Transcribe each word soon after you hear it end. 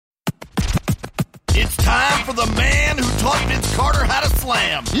time for the man who taught Vince Carter how to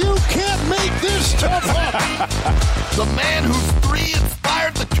slam. You can't make this tough up. The man whose three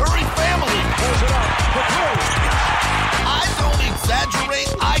inspired the Curry family. Pulls it up for three. I don't exaggerate,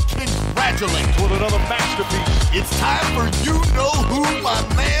 I congratulate. With another masterpiece. It's time for You Know Who, my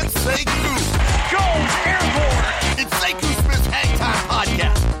man Sekou. Goes airborne. It's Sekou Smith's Hang Time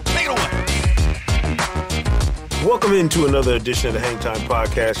Podcast. Take it away. Welcome into another edition of the Hang Time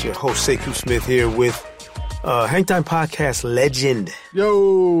Podcast. Your host, Sekou Smith, here with Hang Time Podcast legend,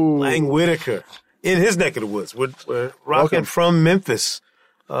 Lang Whitaker, in his neck of the woods. We're rocking from Memphis.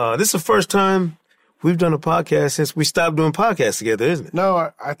 This is the first time we've done a podcast since we stopped doing podcasts together, isn't it?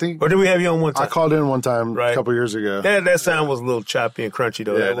 No, I think... Or did we have you on one time? I called in one time a couple years ago. That sound was a little choppy and crunchy,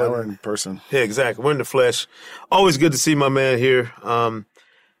 though. Yeah, we're in person. Yeah, exactly. We're in the flesh. Always good to see my man here.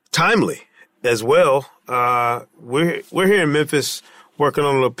 Timely as well. We're here in Memphis working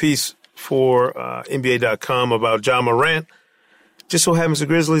on a little piece for NBA.com about Ja Morant. Just so happens the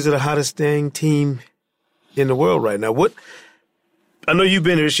Grizzlies are the hottest dang team in the world right now. I know you've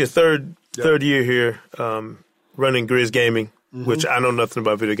been here. It's your third year here running Grizz Gaming, which I know nothing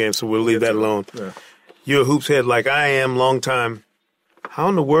about video games, so we'll leave that alone. Yeah. You're a hoops head like I am, long time. How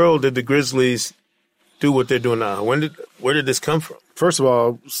in the world did the Grizzlies do what they're doing now? Where did this come from? First of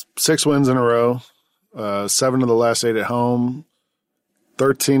all, 6 wins in a row, 7 of the last 8 at home,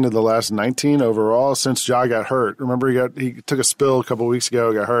 13 of the last 19 overall since Ja got hurt. Remember, he took a spill a couple weeks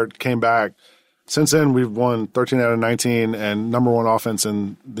ago, got hurt, came back. Since then, we've won 13 out of 19 and number one offense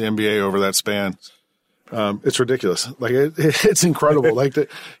in the NBA over that span. It's ridiculous. Like it's incredible. Like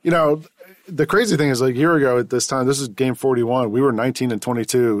the crazy thing is, like a year ago at this time, this is game 41. We were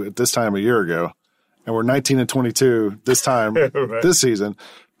 19-22 at this time a year ago, and we're 19-22 this time this season,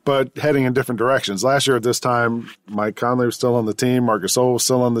 but heading in different directions. Last year at this time, Mike Conley was still on the team, Marcus Gasol was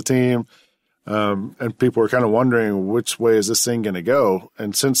still on the team. And people were kind of wondering which way is this thing going to go.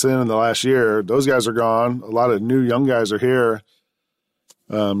 And since then, in the last year, those guys are gone. A lot of new young guys are here.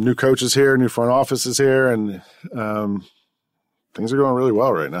 New coaches here, new front offices here, and things are going really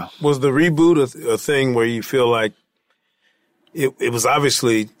well right now. Was the reboot a thing where you feel like it was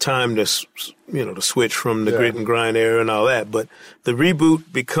obviously time to switch from the grit and grind era and all that, but the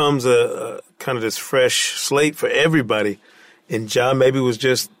reboot becomes a kind of this fresh slate for everybody. And Ja maybe was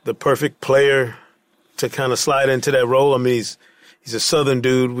just the perfect player to kind of slide into that role. I mean, he's a Southern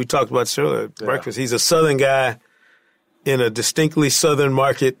dude. We talked about this earlier at breakfast. He's a Southern guy in a distinctly Southern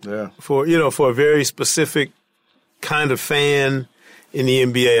market for a very specific kind of fan in the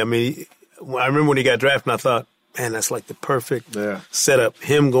NBA. I mean, I remember when he got drafted, and I thought, man, that's like the perfect setup,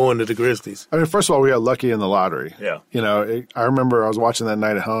 him going to the Grizzlies. I mean, first of all, we got lucky in the lottery. Yeah. I remember I was watching that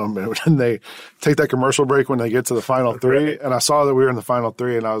night at home, and when they take that commercial break when they get to the final three, and I saw that we were in the final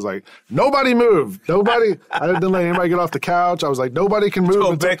three, and I was like, nobody move. Nobody. I didn't let anybody get off the couch. I was like, nobody can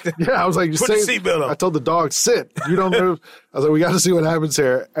move. I was like, put the seatbelt on. I told the dog, sit. You don't move. I was like, we got to see what happens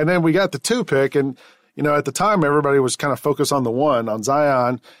here. And then we got the 2 pick, and, at the time, everybody was kind of focused on the 1, on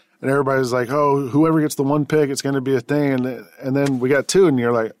Zion. And everybody's like, oh, whoever gets the 1 pick, it's going to be a thing. And then we got 2, and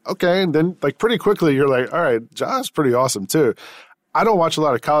you're like, okay. And then, like, pretty quickly, you're like, all right, Ja's pretty awesome, too. I don't watch a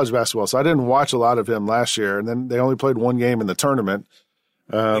lot of college basketball, so I didn't watch a lot of him last year. And then they only played 1 game in the tournament.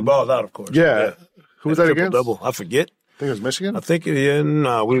 He balled out, of course. Yeah. Who was that against? Double. I forget. I think it was Michigan? I think,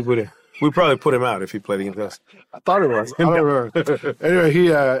 we probably put him out if he played against us. I thought it was. I don't remember.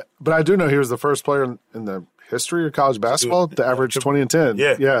 Anyway, but I do know he was the first player in the history of college basketball to average 20 and 10.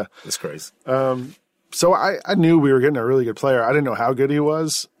 Yeah. That's crazy. So I knew we were getting a really good player. I didn't know how good he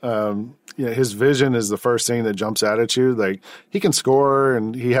was. His vision is the first thing that jumps out at you. Like, he can score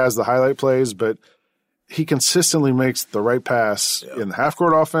and he has the highlight plays, but he consistently makes the right pass in the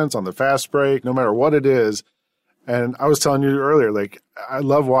half-court offense, on the fast break, no matter what it is. And I was telling you earlier, like, I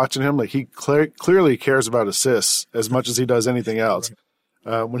love watching him. Like, he clearly cares about assists as much as he does anything else.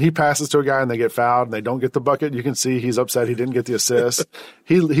 When he passes to a guy and they get fouled and they don't get the bucket, you can see he's upset he didn't get the assist.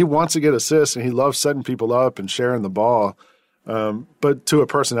 He wants to get assists, and he loves setting people up and sharing the ball. But to a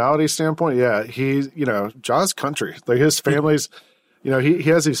personality standpoint, he's, Ja's country. Like, his family's, he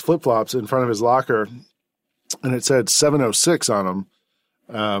has these flip-flops in front of his locker, and it said 706 on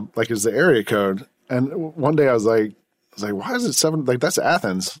them, like is the area code. And one day I was like, why is it 7? Like, that's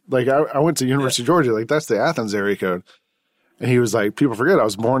Athens. Like, I went to University of Georgia. Like, that's the Athens area code. And he was like, people forget I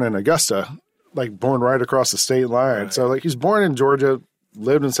was born in Augusta, like born right across the state line. Right. So, like, he's born in Georgia,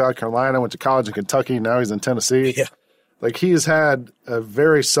 lived in South Carolina, went to college in Kentucky. Now he's in Tennessee. Yeah. Like, he's had a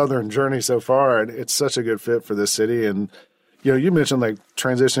very Southern journey so far, and it's such a good fit for this city. And, you mentioned, like,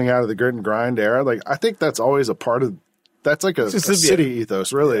 transitioning out of the grit and grind era. Like, I think that's always a part of that's like a city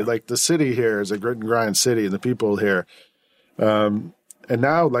ethos, really. Yeah. Like the city here is a grit and grind city, and the people here. And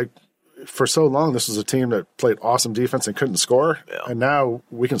now, like for so long, this was a team that played awesome defense and couldn't score, and now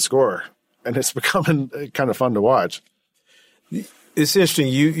we can score, and it's becoming kind of fun to watch. It's interesting.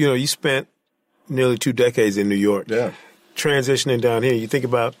 You spent nearly 2 decades in New York. Yeah. Transitioning down here, you think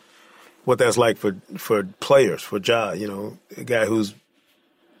about what that's like for players, for Ja, a guy who's,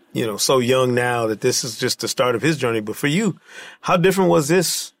 so young now that this is just the start of his journey. But for you, how different was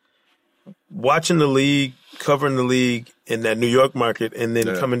this watching the league, covering the league in that New York market, and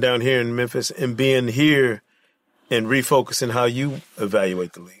then coming down here in Memphis and being here and refocusing how you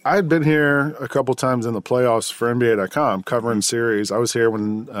evaluate the league? I had been here a couple times in the playoffs for NBA.com covering series. I was here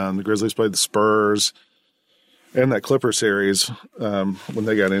when the Grizzlies played the Spurs and that Clipper series when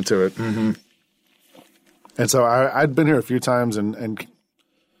they got into it. Mm-hmm. And so I'd been here a few times and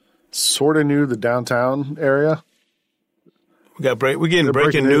sort of knew the downtown area. We're getting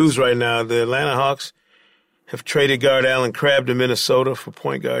breaking news right now. The Atlanta Hawks have traded guard Allen Crabbe to Minnesota for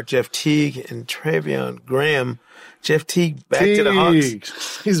point guard Jeff Teague and Treveon Graham. Jeff Teague back to the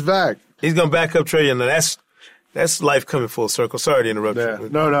Hawks. He's back. He's going to back up Treveon. Now that's life coming full circle. Sorry to interrupt you.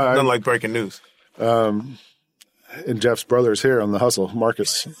 No. Nothing like breaking news. And Jeff's brother's here on the hustle.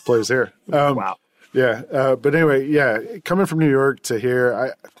 Marcus plays here. Wow. Yeah. But anyway, coming from New York to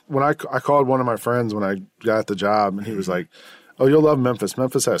here, I called one of my friends when I got the job, and he was like, "Oh, you'll love Memphis.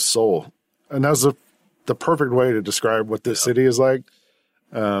 Memphis has soul." And that was the perfect way to describe what this city is like.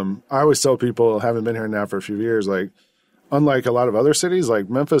 I always tell people, having been here now for a few years, like, unlike a lot of other cities, like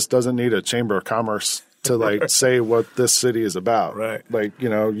Memphis doesn't need a chamber of commerce to like say what this city is about. Right. Like, you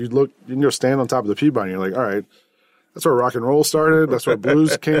can go stand on top of the Peabody and you're like, all right, that's where rock and roll started. That's where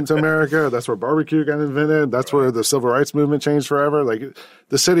blues came to America. That's where barbecue got invented. That's where the civil rights movement changed forever. Like,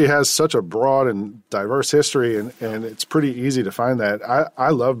 the city has such a broad and diverse history, and it's pretty easy to find that.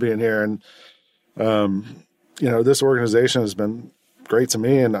 I love being here, and this organization has been great to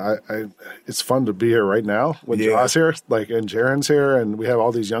me, and it's fun to be here right now when Josh here, and Jaren's here, and we have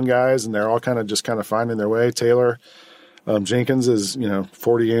all these young guys, and they're all kind of finding their way. Taylor Jenkins is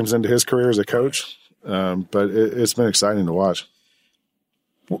 40 games into his career as a coach. But it's been exciting to watch.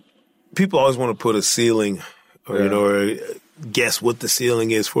 People always want to put a ceiling or guess what the ceiling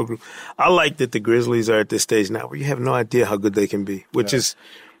is for a group. I like that the Grizzlies are at this stage now where you have no idea how good they can be, which is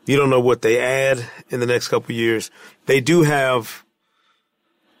you don't know what they add in the next couple of years. They do have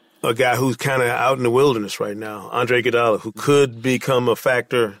a guy who's kind of out in the wilderness right now, Andre Iguodala, who could become a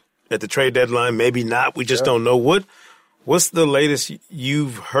factor at the trade deadline, maybe not. We just don't know. What's the latest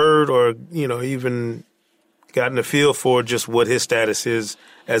you've heard or, even gotten a feel for just what his status is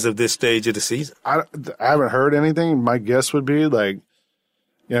as of this stage of the season? I haven't heard anything. My guess would be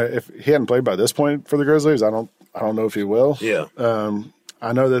if he hadn't played by this point for the Grizzlies, I don't know if he will. Yeah.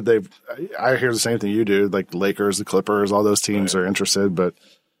 I know that I hear the same thing you do, like the Lakers, the Clippers, all those teams are interested, but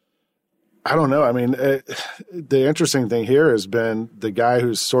I don't know. I mean, the interesting thing here has been the guy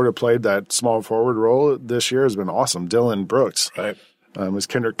who's sort of played that small forward role this year has been awesome, Dylan Brooks. Right. As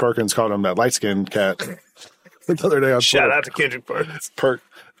Kendrick Perkins called him, that light-skinned cat the other day. Shout out to Kendrick Perkins.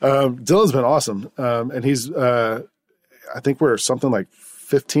 Dylan's been awesome, and he's I think we're something like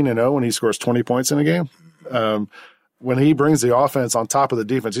 15-0 when he scores 20 points in a game. When he brings the offense on top of the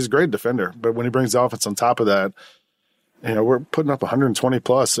defense, he's a great defender, but when he brings the offense on top of that, we're putting up 120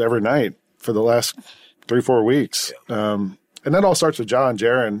 plus every night for the last 3-4 weeks. And that all starts with Ja and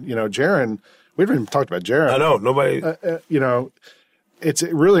Jaren. Jaren, we haven't even talked about Jaren. I know. Nobody. It's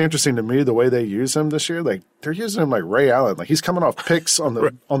really interesting to me the way they use him this year. Like, they're using him like Ray Allen. Like, he's coming off picks on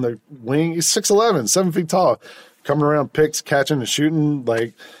the wing. He's 6'11", 7 feet tall, coming around picks, catching and shooting.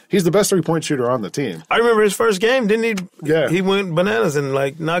 Like, he's the best 3-point shooter on the team. I remember his first game, didn't he? Yeah. He went bananas and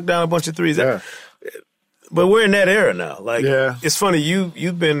knocked down a bunch of threes. Yeah. But we're in that era now. It's funny.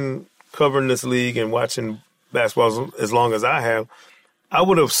 You've been covering this league and watching basketball as long as I have. I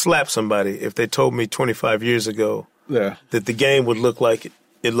would have slapped somebody if they told me 25 years ago that the game would look like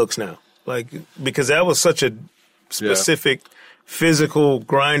it looks now. Because that was such a specific, physical,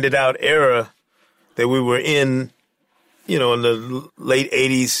 grinded out era that we were in, in the late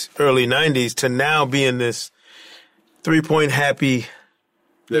 80s, early 90s, to now be in this 3-point happy,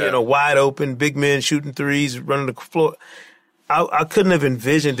 wide open, big men shooting threes, running the floor. I couldn't have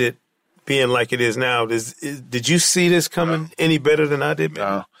envisioned it being like it is now. Did you see this coming any better than I did?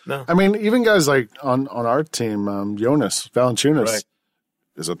 No. No. I mean, even guys like on our team, Jonas Valanciunas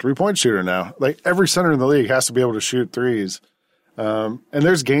is a 3-point shooter now. Like, every center in the league has to be able to shoot threes. And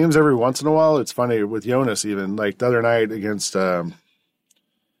there's games every once in a while. It's funny with Jonas, even like the other night against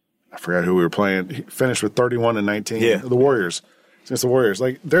I forgot who we were playing. He finished with 31 and 19. Yeah. The Warriors. Against the Warriors.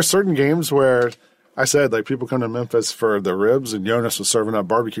 Like, there's certain games where I said, like, people come to Memphis for the ribs, and Jonas was serving up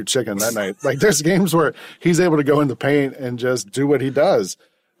barbecue chicken that night. Like, there's games where he's able to go in the paint and just do what he does.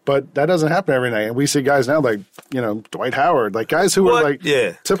 But that doesn't happen every night. And we see guys now like, Dwight Howard, like guys who are like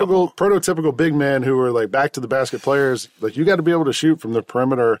prototypical big men who are like back to the basket players. Like, you got to be able to shoot from the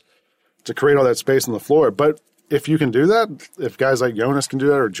perimeter to create all that space on the floor. But if you can do that, if guys like Jonas can do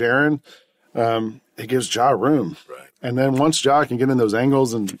that or Jaren, it gives Ja room. Right. And then once Ja can get in those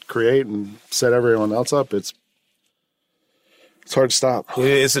angles and create and set everyone else up, it's hard to stop. Yeah,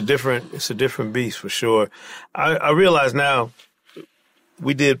 it's a different beast for sure. I realize now,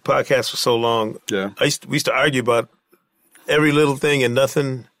 we did podcasts for so long. Yeah. We used to argue about every little thing and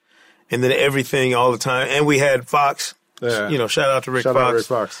nothing, and then everything all the time. And we had Fox. Yeah. Shout out to Rick Fox. Shout out to Rick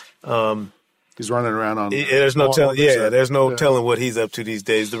Fox. He's running around on. There's no telling. Yeah, there's no telling what he's up to these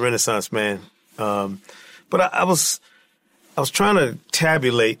days. The Renaissance man. But I was trying to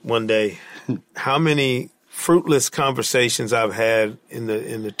tabulate one day how many fruitless conversations I've had in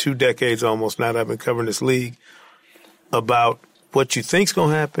the 2 decades almost now that I've been covering this league about what you think's going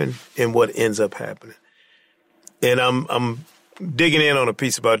to happen and what ends up happening. And I'm digging in on a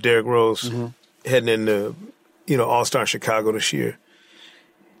piece about Derrick Rose heading into, All-Star Chicago this year.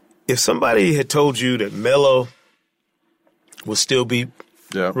 If somebody had told you that Melo would still be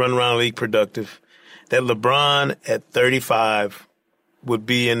running around the league productive, that LeBron at 35 would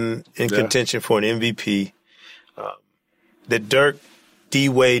be in contention for an MVP, that Dirk, D.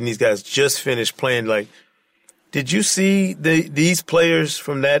 Wade, and these guys just finished playing, like, did you see these players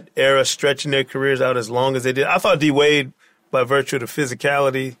from that era stretching their careers out as long as they did? I thought D. Wade, by virtue of the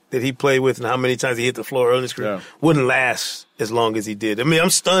physicality that he played with and how many times he hit the floor early in his career, wouldn't last as long as he did. I mean, I'm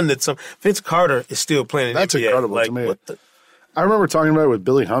stunned that Vince Carter is still playing in the NBA. That's incredible to me. I remember talking about it with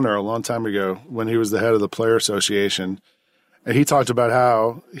Billy Hunter a long time ago when he was the head of the Player Association. And he talked about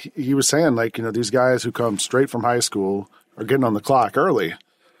how he was saying, like, these guys who come straight from high school are getting on the clock early.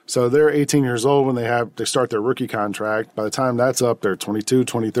 So they're 18 years old when they start their rookie contract. By the time that's up, they're 22,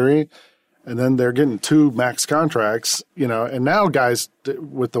 23. And then they're getting 2 max contracts, and now guys,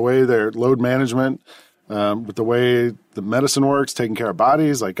 with the way their load management, with the way the medicine works, taking care of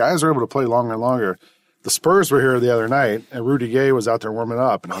bodies, like guys are able to play longer and longer. The Spurs were here the other night and Rudy Gay was out there warming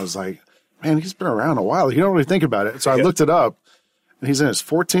up. And I was like, man, he's been around a while. You don't really think about it. So I looked it up and he's in his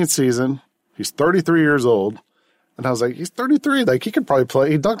 14th season. He's 33 years old. And I was like, he's 33. Like, he could probably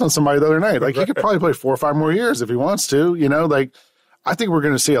play. He dunked on somebody the other night. Like, he could probably play 4 or 5 more years if he wants to. I think we're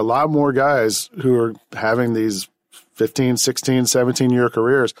going to see a lot more guys who are having these 15, 16, 17-year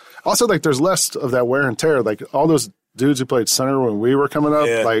careers. Also, like, there's less of that wear and tear. Like, all those dudes who played center when we were coming up,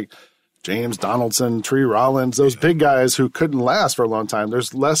 like James Donaldson, Tree Rollins, those big guys who couldn't last for a long time.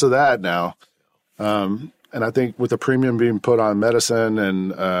 There's less of that now. And I think with the premium being put on medicine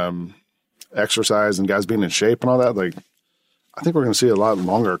and exercise and guys being in shape and all that, like, I think we're going to see a lot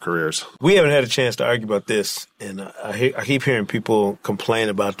longer careers. We haven't had a chance to argue about this, and I keep hearing people complain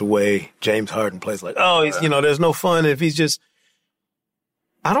about the way James Harden plays. Like, he's, there's no fun if he's just.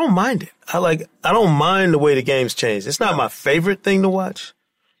 I don't mind it. I don't mind the way the game's changed. It's not my favorite thing to watch.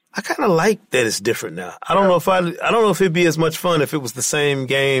 I kind of like that it's different now. I don't know if it'd be as much fun if it was the same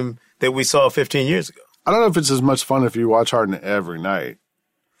game that we saw 15 years ago. I don't know if it's as much fun if you watch Harden every night.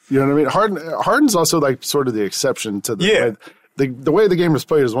 You know what I mean? Harden's also like sort of the exception to the the way the game is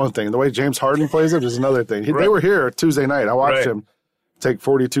played is one thing. The way James Harden plays it is another thing. They were here Tuesday night. I watched him take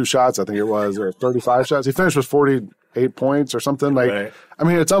 42 shots, I think it was, or 35 shots. He finished with 48 points or something. I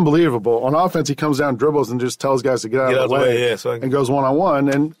mean, it's unbelievable. On offense, he comes down, dribbles, and just tells guys to get out of the way and goes one-on-one.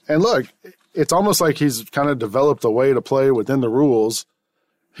 And look, it's almost like he's kind of developed a way to play within the rules.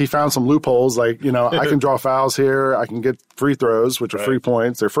 He found some loopholes, like, I can draw fouls here. I can get free throws, which are free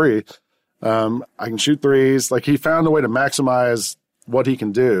points. They're free. I can shoot threes. Like, he found a way to maximize what he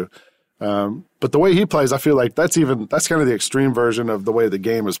can do. But the way he plays, I feel like that's kind of the extreme version of the way the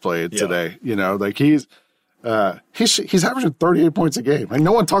game is played today. Like he's averaging 38 points a game. Like,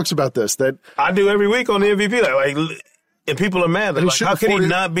 no one talks about this. That I do every week on the MVP. And people are mad. Like, how can he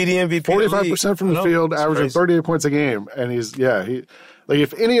not be the MVP? 45% from the field, averaging 38 points a game. And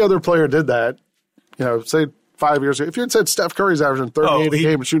if any other player did that, say 5 years ago, if you had said Steph Curry's averaging 38 a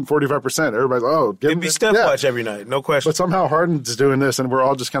game and shooting 45%, everybody's it'd be Steph watch every night, no question. But somehow Harden's doing this, and we're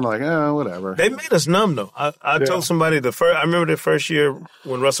all just kind of like, whatever. They made us numb, though. I told somebody I remember the first year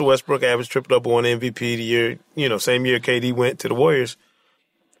when Russell Westbrook averaged triple-double, won MVP the year, same year KD went to the Warriors.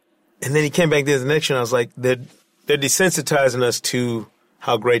 And then he came back there the next year, and I was like, they're desensitizing us to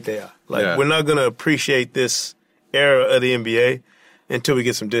how great they are. Like, we're not going to appreciate this era of the NBA until we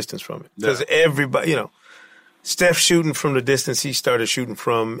get some distance from it. Because everybody, Steph shooting from the distance he started shooting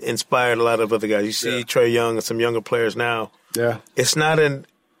from inspired a lot of other guys. You see Trae Young and some younger players now. Yeah. It's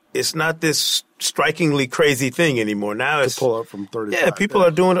not this strikingly crazy thing anymore. Now it's pull up from 35. Yeah, people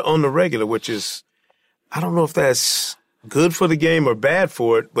are doing it on the regular, which is, I don't know if that's good for the game or bad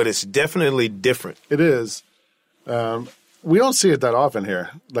for it, but it's definitely different. It is. We don't see it that often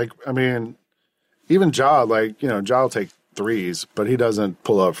here. Like, I mean, even Ja, Ja will take threes, but he doesn't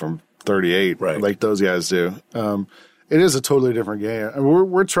pull up from 38 like those guys do. It is a totally different game. I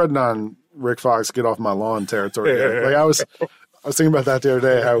mean, we're treading on Rick Fox get off my lawn territory here. Like I was thinking about that the other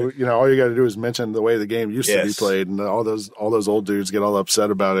day. How all you got to do is mention the way the game used to be played, and all those old dudes get all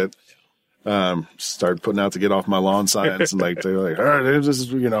upset about it. Started putting out the get off my lawn signs, and they're like, all right, this is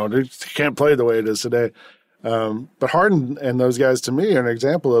they can't play the way it is today. But Harden and those guys to me are an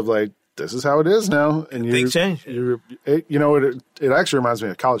example of like, this is how it is now. And big change. It actually reminds me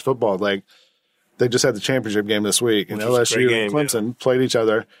of college football. Like they just had the championship game this week, and LSU and Clemson played each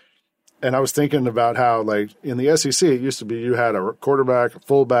other. And I was thinking about how, like, in the SEC, it used to be you had a quarterback, a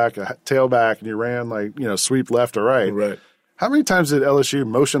fullback, a tailback, and you ran, sweep left or right. Right. How many times did LSU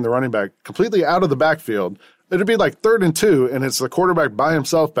motion the running back completely out of the backfield? It'd be like 3rd and 2, and it's the quarterback by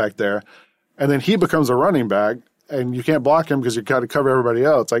himself back there, and then he becomes a running back, and you can't block him because you got to cover everybody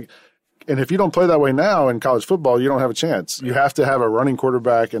else. Like, and if you don't play that way now in college football, you don't have a chance. You have to have a running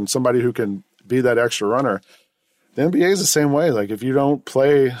quarterback and somebody who can be that extra runner. The NBA is the same way. Like, if you don't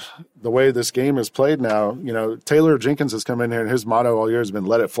play the way this game is played now, Taylor Jenkins has come in here, and his motto all year has been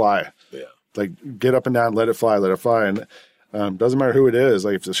 "Let it fly." Yeah, like get up and down, let it fly, and doesn't matter who it is.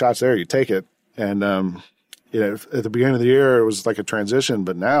 Like if the shot's there, you take it. And at the beginning of the year, it was like a transition,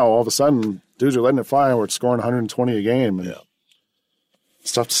 but now all of a sudden, dudes are letting it fly, and we're scoring 120 a game, and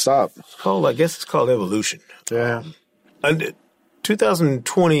it's tough to stop. I guess it's called evolution. Yeah, and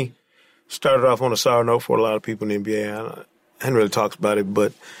 2020. Started off on a sour note for a lot of people in the NBA. I hadn't really talked about it,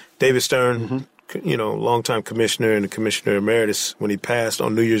 but David Stern, longtime commissioner and the commissioner emeritus, when he passed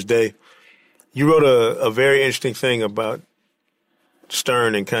on New Year's Day, you wrote a very interesting thing about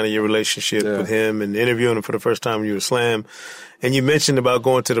Stern and kind of your relationship with him and interviewing him for the first time when you were Slam. And you mentioned about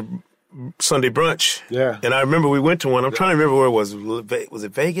going to the Sunday brunch. Yeah. And I remember we went to one. I'm trying to remember where it was. Was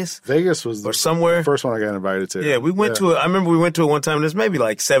it Vegas? Vegas was somewhere. The first one I got invited to. Yeah, we went to it. I remember we went to it one time. There's maybe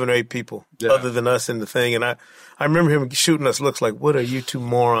like 7 or 8 people other than us in the thing. And I remember him shooting us looks like, what are you two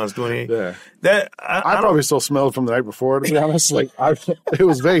morons doing here? Yeah. I probably still smelled from the night before, to be honest. Like it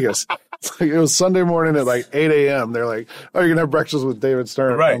was Vegas. It was Sunday morning at like 8 a.m. They're like, oh, you're going to have breakfast with David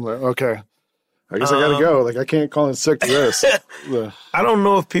Stern. Right. I'm like, okay. I guess I got to go. Like, I can't call in sick to this. I don't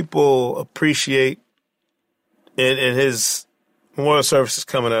know if people appreciate, and his memorial service is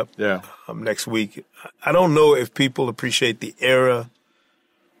coming up next week. I don't know if people appreciate the era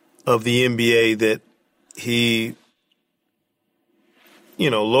of the NBA that he,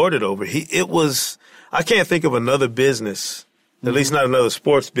 lorded over. I can't think of another business, at least not another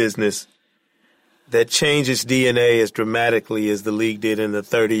sports business, that changed its DNA as dramatically as the league did in the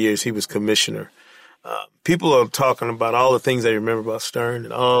 30 years he was commissioner. People are talking about all the things they remember about Stern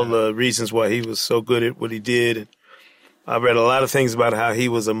and all the reasons why he was so good at what he did. And I read a lot of things about how he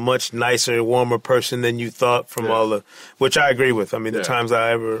was a much nicer, warmer person than you thought from which I agree with. I mean, the times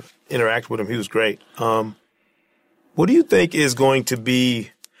I ever interacted with him, he was great. What do you think is going to be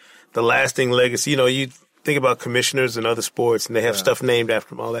the lasting legacy? You think about commissioners in other sports and they have stuff named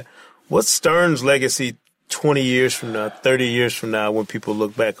after him, all that. What's Stern's legacy 20 years from now, 30 years from now when people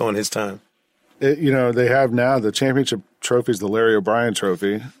look back on his time? They have now the championship trophy is the Larry O'Brien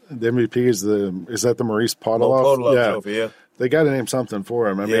trophy. The MVP is that the Maurice Podoloff? Trophy, yeah. They got to name something for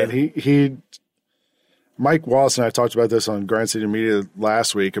him. I mean, Mike Wallace and I talked about this on Grind City Media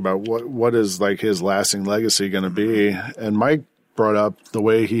last week about what is like his lasting legacy going to be. And Mike brought up the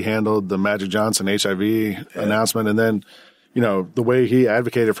way he handled the Magic Johnson HIV announcement, and then, the way he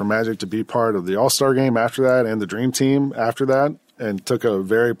advocated for Magic to be part of the All-Star game after that and the Dream Team after that, and took a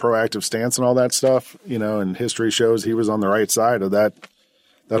very proactive stance and all that stuff, and history shows he was on the right side of that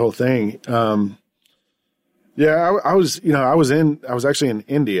whole thing. I was actually in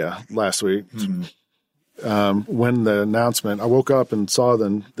India last week when the announcement, I woke up and saw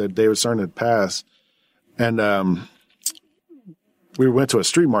that David Stern had passed, and we went to a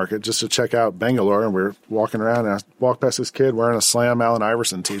street market just to check out Bangalore, and we were walking around, and I walked past this kid wearing a Slam Allen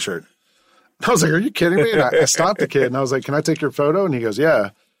Iverson t-shirt. I was like, are you kidding me? And I stopped the kid, and I was like, can I take your photo? And he goes, yeah.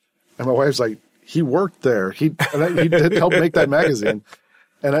 And my wife's like, he worked there. He did help make that magazine.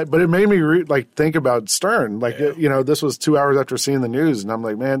 But it made me think about Stern. This was 2 hours after seeing the news, and I'm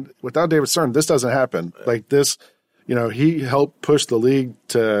like, man, without David Stern, this doesn't happen. Like this, he helped push the league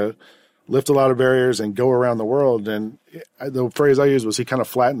to lift a lot of barriers and go around the world. And the phrase I used was he kind of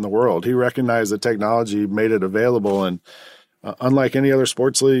flattened the world. He recognized that technology made it available, and unlike any other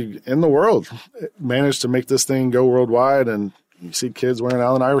sports league in the world, it managed to make this thing go worldwide. And you see kids wearing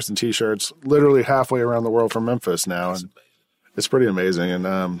Allen Iverson T-shirts literally halfway around the world from Memphis now. And it's pretty amazing.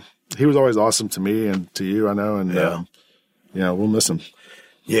 And he was always awesome to me and to you, I know. And, we'll miss him.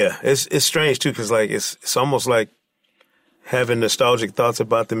 Yeah, it's strange, too, because, it's almost like having nostalgic thoughts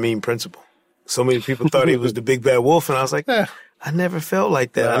about the Mean Principal. So many people thought he was the big bad wolf, and I was like, I never felt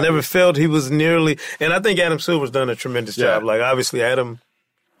like that. I never felt he was nearly – and I think Adam Silver's done a tremendous job. Obviously, Adam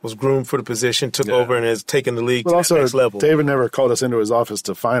was groomed for the position, took over, and has taken the league to the next level. David never called us into his office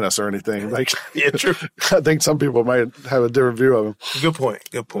to fine us or anything. Yeah, true. I think some people might have a different view of him. Good point.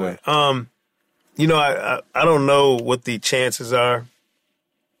 Yeah. I don't know what the chances are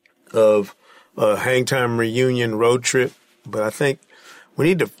of a Hang Time reunion road trip, but I think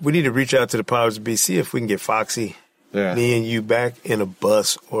we need to reach out to the powers that be, see if we can get Foxy, me and you back in a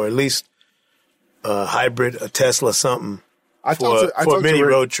bus, or at least a hybrid, a Tesla, something for a mini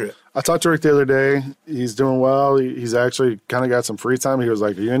road trip. I talked to Rick the other day. He's doing well. He's actually kind of got some free time. He was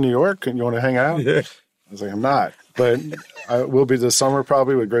like, "Are you in New York and you want to hang out?" Yeah. I was like, "I'm not, but I will be this summer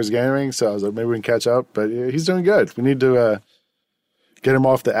probably with Grizz Gaming." So I was like, maybe we can catch up. But he's doing good. We need to get him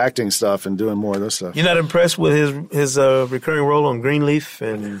off the acting stuff and doing more of this stuff. You're not impressed with his recurring role on Greenleaf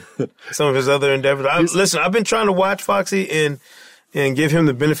and some of his other endeavors? Listen, I've been trying to watch Foxy and give him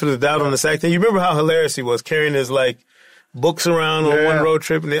the benefit of the doubt on this acting. You remember how hilarious he was carrying his books around on one road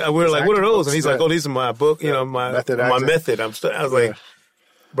trip, and we were like, "What are those?" And he's like, "Oh, these are my book, my method." I was like,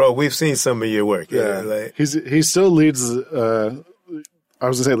 "Bro, we've seen some of your work." Yeah, he still leads. I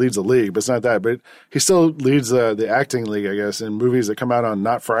was going to say leads the league, but it's not that. But he still leads the acting league, I guess, in movies that come out on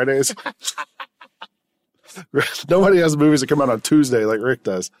not Fridays. Nobody has movies that come out on Tuesday like Rick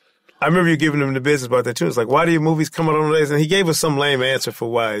does. I remember you giving him the business about that, too. It's like, why do your movies come out on days? And he gave us some lame answer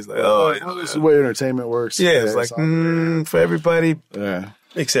for why. He's like, this is the way entertainment works. Yeah, it's like, for everybody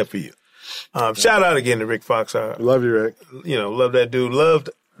except for you. Shout out again to Rick Fox. Love you, Rick. Love that dude.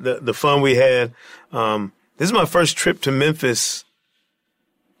 Loved the fun we had. This is my first trip to Memphis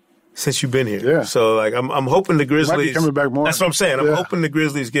since you've been here. Yeah. So, I'm hoping the Grizzlies. Might be coming back more. That's what I'm saying. I'm hoping the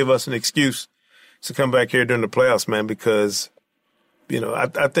Grizzlies give us an excuse to come back here during the playoffs, man, because,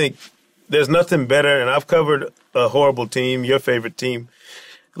 I think there's nothing better, and I've covered a horrible team, your favorite team.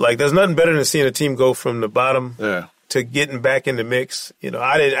 There's nothing better than seeing a team go from the bottom to getting back in the mix.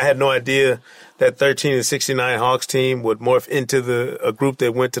 I had no idea that 13-69 Hawks team would morph into a group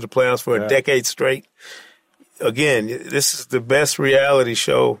that went to the playoffs for a decade straight. Again, this is the best reality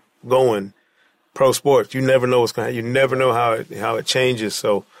show going, pro sports. You never know what's going to happen. You never know how it changes.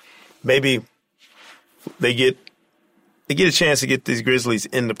 So maybe they get a chance to get these Grizzlies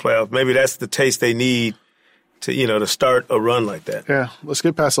in the playoffs. Maybe that's the taste they need to start a run like that. Yeah, let's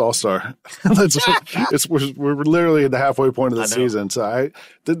get past All-Star. We're literally at the halfway point of the season. So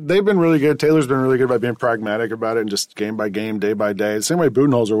they've been really good. Taylor's been really good by being pragmatic about it and just game by game, day by day. The same way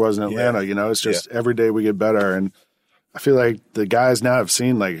Budenholzer was in Atlanta. It's just every day we get better. And I feel like the guys now have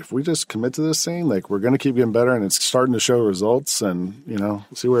seen, if we just commit to this thing, we're going to keep getting better, and it's starting to show results, and,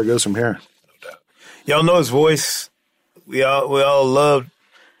 see where it goes from here. No doubt. Y'all know his voice. We all loved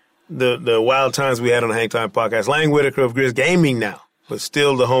the wild times we had on the Hang Time podcast. Lang Whitaker of Grizz Gaming now, but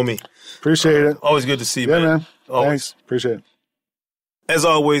still the homie. Appreciate it. Always good to see you, man. Yeah, man. Always. Thanks. Appreciate it. As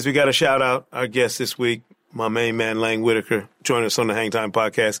always, we got to shout out our guest this week, my main man, Lang Whitaker, joining us on the Hang Time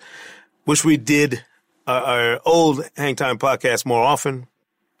podcast. Wish we did our old Hang Time podcast more often.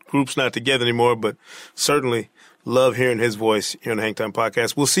 Group's not together anymore, but certainly love hearing his voice here on the Hang Time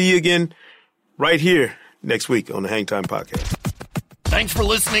podcast. We'll see you again right here next week on the Hang Time podcast. Thanks for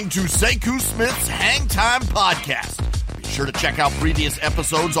listening to Sekou Smith's Hang Time podcast. Be sure to check out previous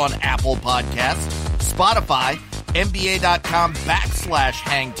episodes on Apple Podcasts, Spotify,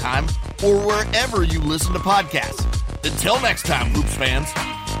 NBA.com/hangtime, or wherever you listen to podcasts. Until next time, Hoops fans.